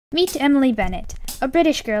Meet Emily Bennett, a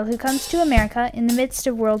British girl who comes to America in the midst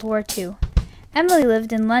of World War II. Emily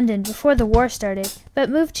lived in London before the war started, but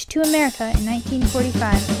moved to America in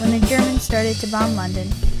 1945 when the Germans started to bomb London.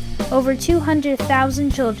 Over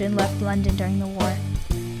 200,000 children left London during the war.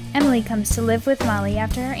 Emily comes to live with Molly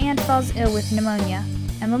after her aunt falls ill with pneumonia.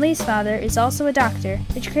 Emily's father is also a doctor,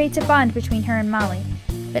 which creates a bond between her and Molly,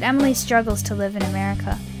 but Emily struggles to live in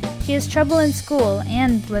America. She has trouble in school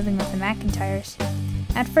and living with the McIntyres.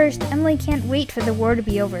 At first, Emily can't wait for the war to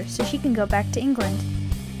be over so she can go back to England.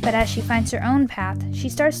 But as she finds her own path, she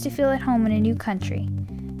starts to feel at home in a new country.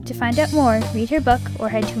 To find out more, read her book or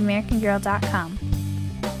head to AmericanGirl.com.